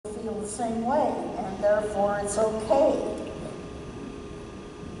feel the same way, and therefore it's okay.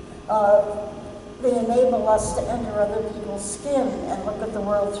 They enable us to enter other people's skin and look at the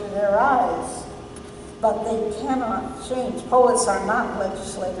world through their eyes, but they cannot change. Poets are not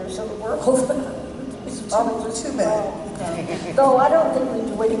legislators of the world. It's probably just too bad. Though I don't think we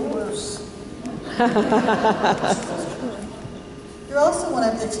do any worse. You're also one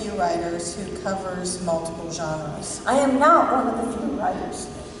of the few writers who covers multiple genres. I am not one of the few writers.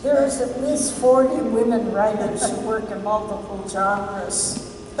 There's at least 40 women writers who work in multiple genres.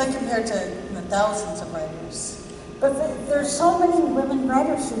 But compared to thousands of writers. But there's so many women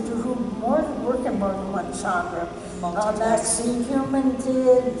writers who work in more than one genre. Maxine Human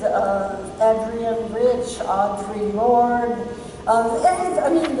did, Adrienne Rich, Audre Lorde. I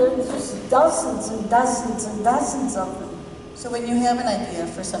mean, there's just dozens and dozens and dozens of them. So when you have an idea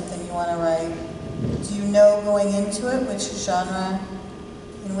for something you want to write, do you know going into it which genre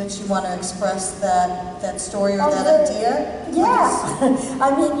in which you want to express that story or that idea? Yeah.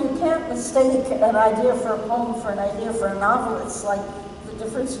 I mean, you can't mistake an idea for a poem for an idea for a novel. It's like the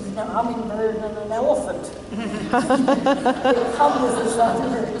difference between a hummingbird and an elephant. They come with a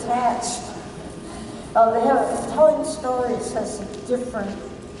genre attached. Telling stories has a different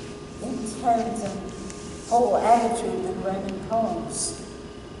intent and whole attitude than writing poems.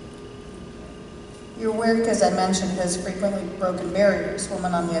 Your work, as I mentioned, has frequently broken barriers.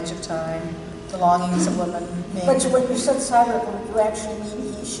 Woman on the Edge of Time, The Longings of Women. But when you said cyberpunk, you actually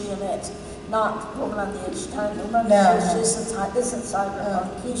mean he, she, and it, not Woman on the Edge of Time. Woman on the Edge isn't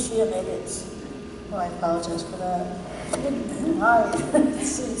cyberpunk. He, she, and it is. Well, I apologize for that.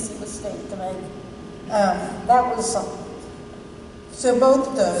 It's an easy mistake to make. That was something. So both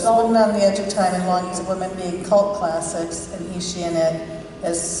of those, Woman on the Edge of Time and Longings of Women, being cult classics, and He, She, and It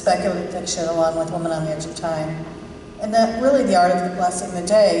as speculative fiction along with Woman on the Edge of Time. And that really The Art of the Blessing the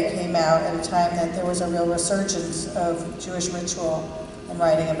Day came out at a time that there was a real resurgence of Jewish ritual and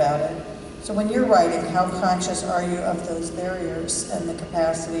writing about it. So when you're writing, how conscious are you of those barriers and the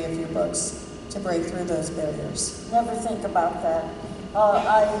capacity of your books to break through those barriers? Never think about that.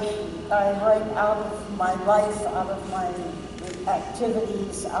 I write out of my life, out of my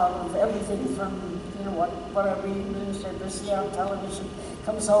activities, out of everything from what I read, newspaper, see on television,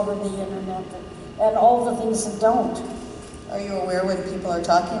 comes over the internet, and all the things that don't. Are you aware when people are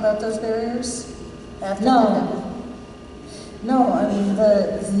talking about those barriers? No. I mean,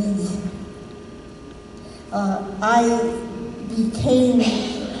 I became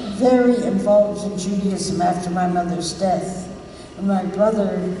very involved in Judaism after my mother's death. My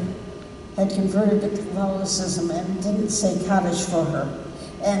brother had converted to Catholicism and didn't say Kaddish for her.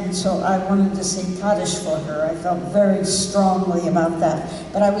 And so I wanted to say Kaddish for her. I felt very strongly about that.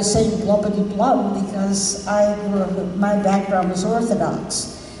 But I was saying blubbity blub because my background was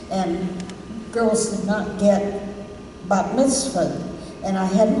Orthodox. And girls did not get bat mitzvah. And I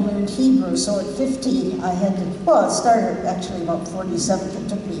hadn't learned Hebrew, so at 50 I had to, well, it started actually about 47. It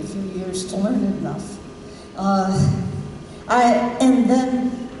took me a few years to learn it enough. And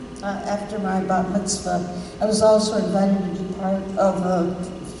then after my bat mitzvah, I was also invited to be part of a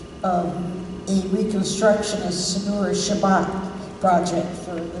Reconstructionist Siddur Shabbat project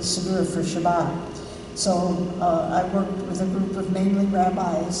for the Siddur for Shabbat. So I worked with a group of mainly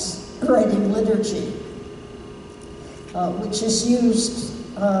rabbis writing liturgy, which is used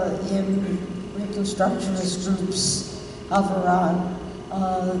in Reconstructionist groups of Iran,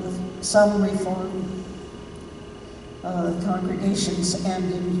 some Reform congregations,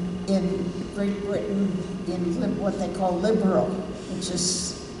 and in Great Britain in what they call liberal, which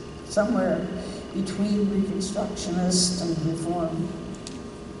is somewhere between Reconstructionist and Reform.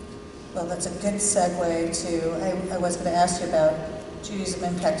 Well, that's a good segue to, I was going to ask you about Judaism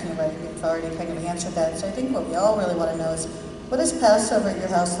impacting your writing. You've already kind of answered that. So I think what we all really want to know is, what does Passover at your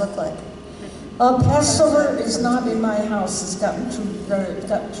house look like? Passover is not in my house. It's gotten too big.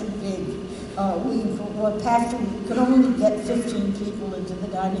 We could only get 15 people into the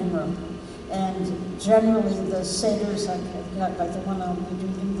dining room. And generally the Seders I've got, like the one I'll be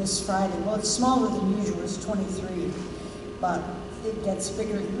doing this Friday, well, it's smaller than usual, it's 23, but it gets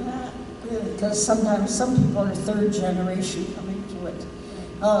bigger than that, because sometimes some people are third generation coming to it.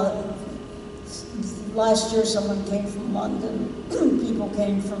 Last year someone came from London, people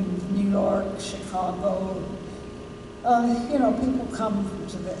came from New York, Chicago. People come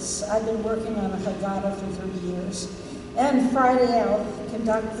to this. I've been working on a Haggadah for 30 years. And Friday I'll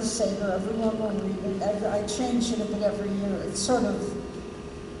conduct the Seder, everyone will read it. I change it a bit every year. It's sort of,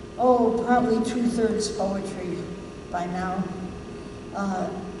 probably 2/3 poetry by now.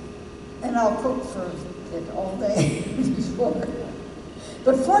 And I'll cook for it all day before.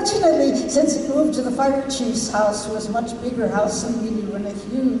 But fortunately, since he moved to the fire chief's house, it was a much bigger house than we do, and a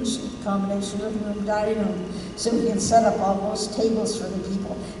huge combination living room, dining room, so we can set up all those tables for the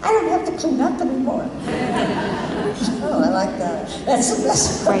people. I don't have to clean up anymore. Oh, I like that. That's the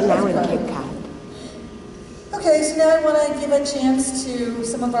best part. Right now in Cape Cod. Okay, so now I want to give a chance to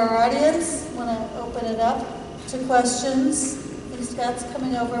some of our audience. I want to open it up to questions. I think Scott's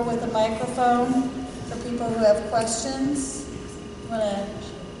coming over with a microphone for people who have questions. You want to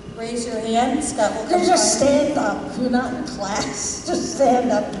raise your hand? Scott will come. Just stand up. You're not in class. Just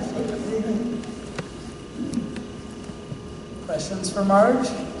stand up and take a breathing. Questions for Marge?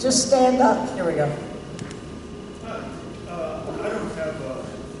 Just stand up. Here we go. I don't have a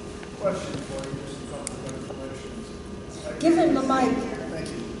question for you, just a couple of explanations. Give him the mic. Thank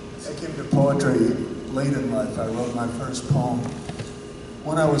you. I came to poetry late in life. I wrote my first poem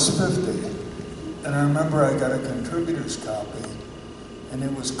when I was 50. And I remember I got a contributor's copy, and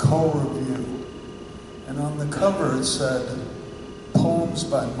it was co-review. And on the cover it said, "Poems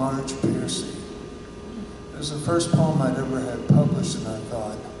by Marge Piercy." It was the first poem I'd ever had published, and I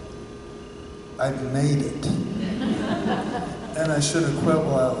thought, I've made it. And I should have quit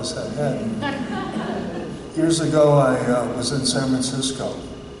while I was ahead. Years ago, I was in San Francisco,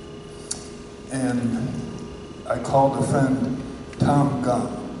 and I called a friend, Tom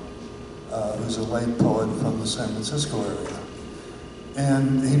Gunn, who's a late poet from the San Francisco area.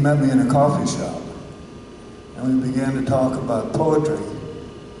 And he met me in a coffee shop, and we began to talk about poetry.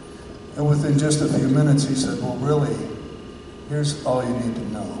 And within just a few minutes, he said, well, really, here's all you need to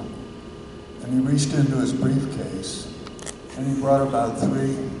know. And he reached into his briefcase, and he brought about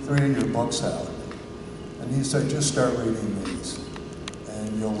three of your books out. And he said, just start reading these,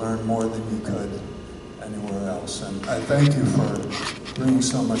 and you'll learn more than you could anywhere else. And I thank you for bringing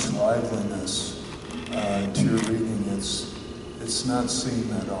so much liveliness to your reading. It's not seen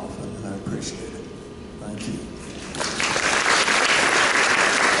that often, and I appreciate it. Thank you.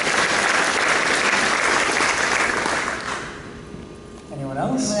 Anyone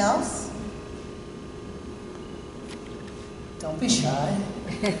else? Anyone else? Don't be shy.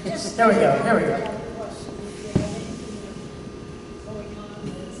 Here we go, here we go.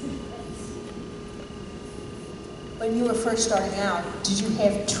 When you were first starting out, did you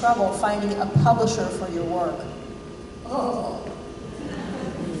have trouble finding a publisher for your work?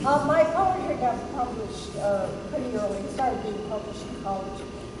 My poetry got published pretty early. It started being published in college.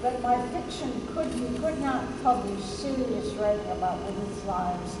 But my fiction you could not publish serious writing about women's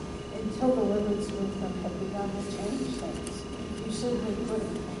lives until the women's movement had begun to change things. You simply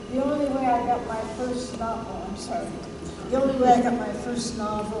couldn't. The only way I got my first novel, the only way I got my first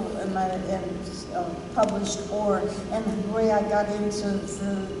novel and published, and the way I got into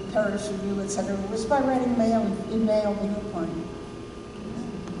the Paris Review, etc., was by writing in Mail Unicorn.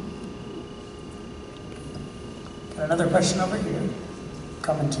 Got another question over here.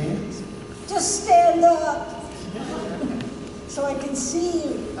 Coming to you. Just stand up so I can see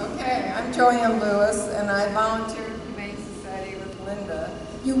you. Okay, I'm Joanne Lewis, and I volunteer at the Humane Society with Linda.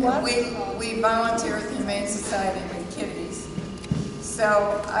 You what? We volunteer at the Humane Society with kitties.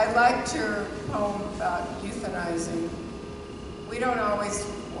 So I liked your poem about euthanizing. We don't always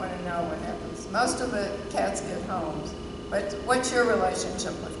want to know what happens. Most of the cats get homes, but what's your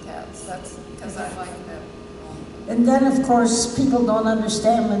relationship with cats? That's because I like that. And then, of course, people don't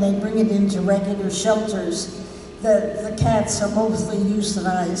understand when they bring it into regular shelters that the cats are mostly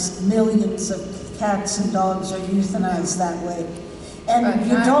euthanized. Millions of cats and dogs are euthanized that way. And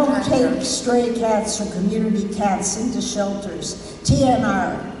you don't take stray cats or community cats into shelters.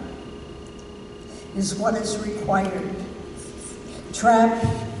 TNR is what is required. Trap,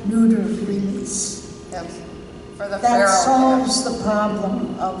 neuter, release. Yes. For the That feral solves cats. the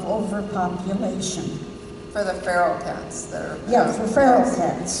problem of overpopulation. For the feral cats that are... Yeah, for feral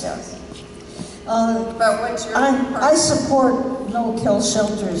cats. Yes. But what's your... I support no-kill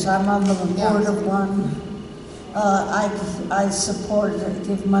shelters. I'm on the board of one. I support,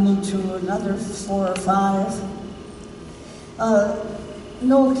 give money to another 4 or 5.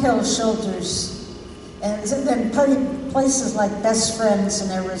 No-kill shelters. And then places like Best Friends in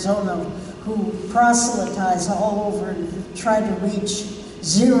Arizona who proselytize all over and try to reach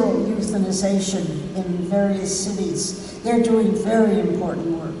zero euthanization in various cities. They're doing very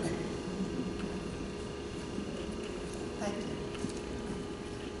important work. Thank you.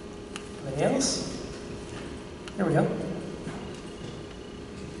 Anybody else? Here we go.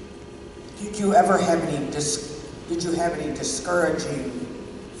 Did you have any discouraging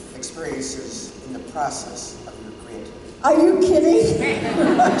experiences in the process of your creativity? Are you kidding?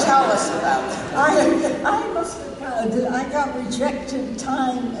 Tell us about it. I must have got that I got rejected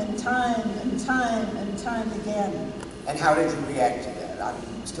time and time and time and time again. And how did you react to that?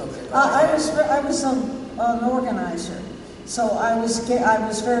 I'm still curious. I was an organizer, so I was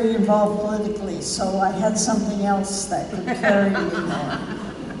very involved politically. So I had something else that could carry me on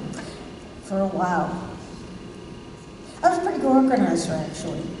for a while. I was a pretty good organizer,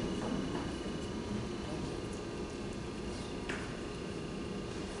 actually.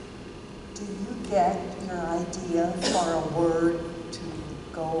 Do you get your idea for a word to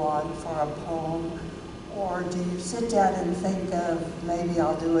go on for a poem? Or do you sit down and think of, maybe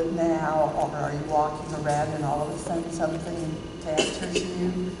I'll do it now, or are you walking around and all of a sudden something answers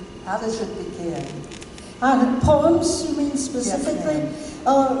you? How does it begin? Poems, you mean specifically? Yes,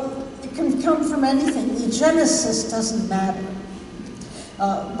 it can come from anything. The genesis doesn't matter.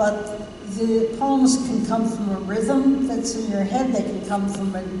 But the poems can come from a rhythm that's in your head. They can come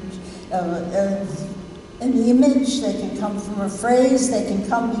from an image. They can come from a phrase. They can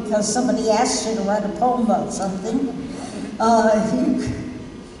come because somebody asked you to write a poem about something.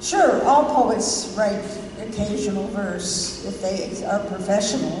 Sure, all poets write occasional verse if they are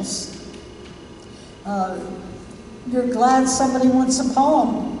professionals. You're glad somebody wants a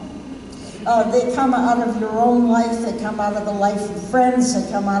poem. They come out of your own life, they come out of the life of friends,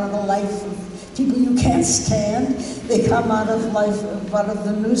 they come out of the life of people you can't stand, they come out of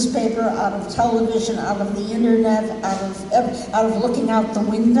the newspaper, out of television, out of the internet, out of looking out the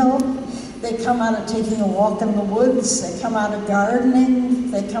window. They come out of taking a walk in the woods, they come out of gardening,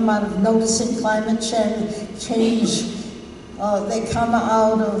 they come out of noticing climate change. They come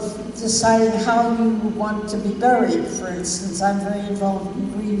out of deciding how you want to be buried. For instance, I'm very involved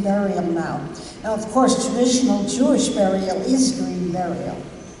in green burial now. Now, of course, traditional Jewish burial is green burial.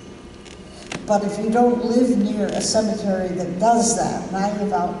 But if you don't live near a cemetery that does that, and I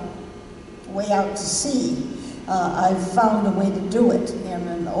live way out to sea, I've found a way to do it in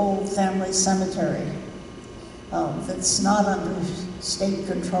an old family cemetery that's not under state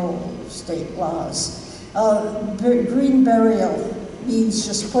control, state laws. Green burial means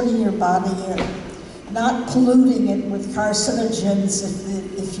just putting your body in, not polluting it with carcinogens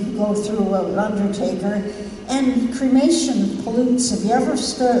if you go through an undertaker. And cremation pollutes. If you ever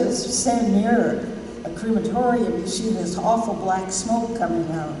stand near a crematorium, you see this awful black smoke coming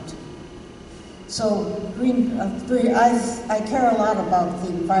out. So I care a lot about the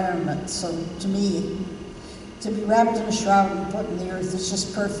environment. So to me, to be wrapped in a shroud and put in the earth is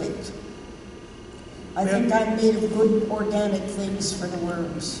just perfect. I think I'm made of good organic things for the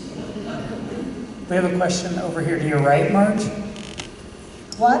worms. We have a question over here to your right, Marge.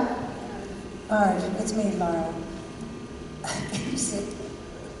 What? Marge, it's me, Laura.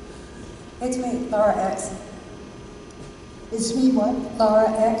 It's me, Laura X. It's me what?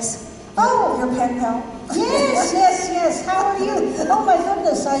 Laura X. Oh! Your pen pal. Yes. How are you? Oh my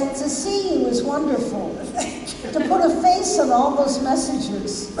goodness, to see you is wonderful. To put a face on all those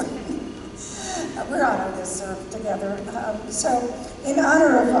messages. We're on this together. So, in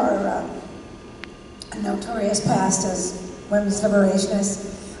honor of our notorious past as women's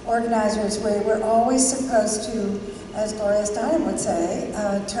liberationists, organizers, we were always supposed to, as Gloria Steinem would say,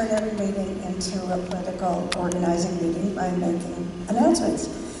 turn every meeting into a political organizing meeting by making announcements.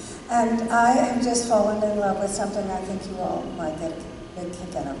 And I have just fallen in love with something I think you all might get a big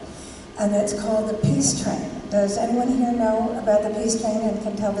kick out of. And it's called the Peace Train. Does anyone here know about the Peace Train and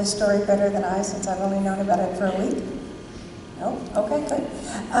can tell this story better than I, since I've only known about it for a week? No? Okay, good.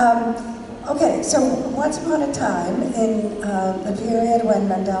 Okay, so once upon a time, in the period when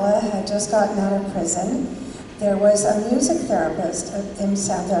Mandela had just gotten out of prison, there was a music therapist in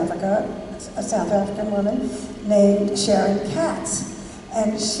South Africa, a South African woman named Sharon Katz.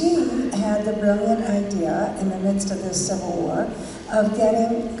 And she had the brilliant idea, in the midst of this civil war, of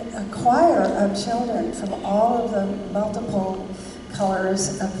getting a choir of children from all of the multiple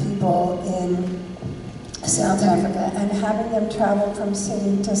colors of people in South Africa and having them travel from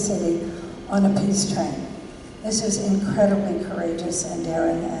city to city on a peace train. This was incredibly courageous and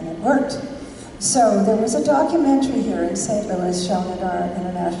daring, and it worked. So there was a documentary here in St. Louis shown at our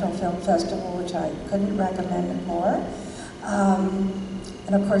International Film Festival, which I couldn't recommend more.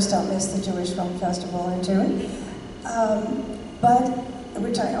 And of course, don't miss the Jewish Film Festival in June,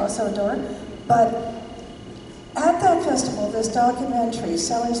 which I also adore. But at that festival, this documentary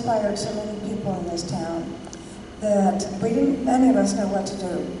so inspired so many people in this town that many of us know what to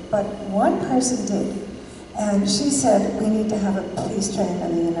do, but one person did. And she said, we need to have a peace train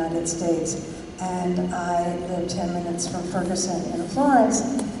in the United States. And I live 10 minutes from Ferguson in Florence,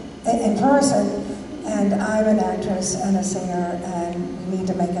 and I'm an actress and a singer, and we need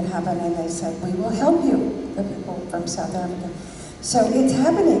to make it happen. And they said, we will help you, the people from South Africa. So it's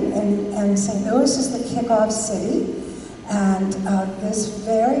happening, and St. Louis is the kickoff city, and this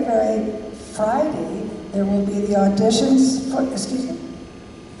very, very Friday, there will be the auditions for, excuse me?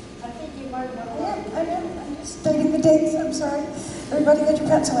 I think you might know. I am. I'm just stating the dates, I'm sorry. Everybody get your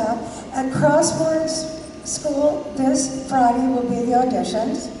pencil out. At Crosswords School this Friday will be the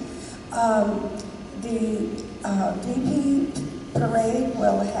auditions. The VP parade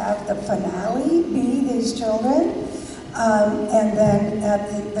will have the finale be these children. And then at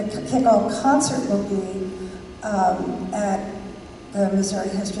the kickoff concert will be at the Missouri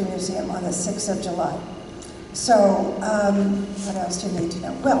History Museum on the 6th of July. So, what else do you need to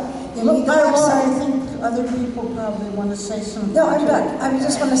know? Well, you need the website. I think other people probably want to say something. No, I'm done. I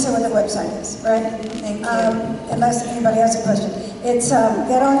just want to say what the website is, right? Thank you. Unless anybody has a question. It's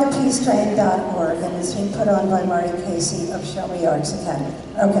getonthepeacetrain.org, and it's being put on by Marge Piercy of Shelby Arts Academy.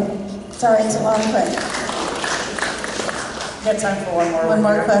 Okay. Sorry, it's a long question. We got time for one more. One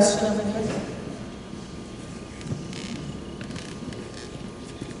more question over here.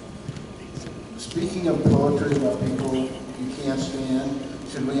 Speaking of poetry about people you can't stand,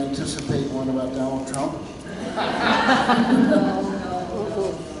 should we anticipate one about Donald Trump?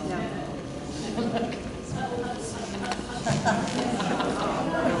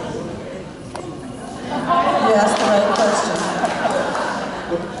 You asked the right question.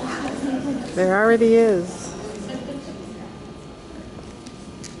 There already is.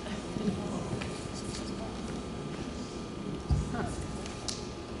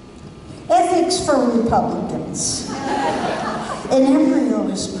 Ethics for Republicans. An embryo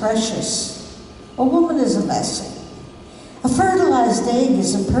is precious. A woman is a vessel. A fertilized egg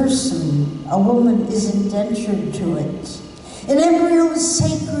is a person. A woman is indentured to it. An embryo is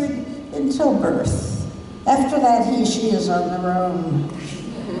sacred until birth. After that, she is on their own.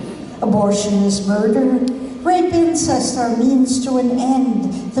 Abortion is murder. Rape, incest are means to an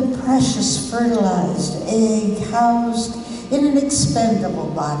end. The precious fertilized egg housed in an expendable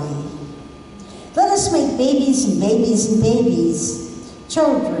body. Let us make babies and babies and babies.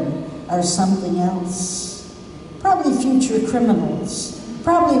 Children are something else. Probably future criminals.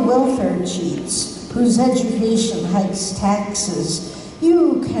 Probably welfare cheats whose education hikes taxes.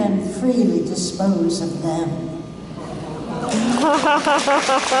 You can freely dispose of them.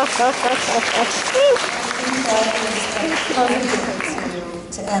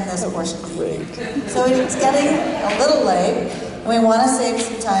 To end this portion of the evening. So it's getting a little late, and we want to save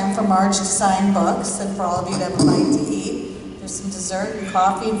some time for Marge to sign books and for all of you to have a bite to eat. There's some dessert and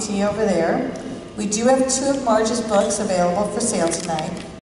coffee and tea over there. We do have 2 of Marge's books available for sale tonight.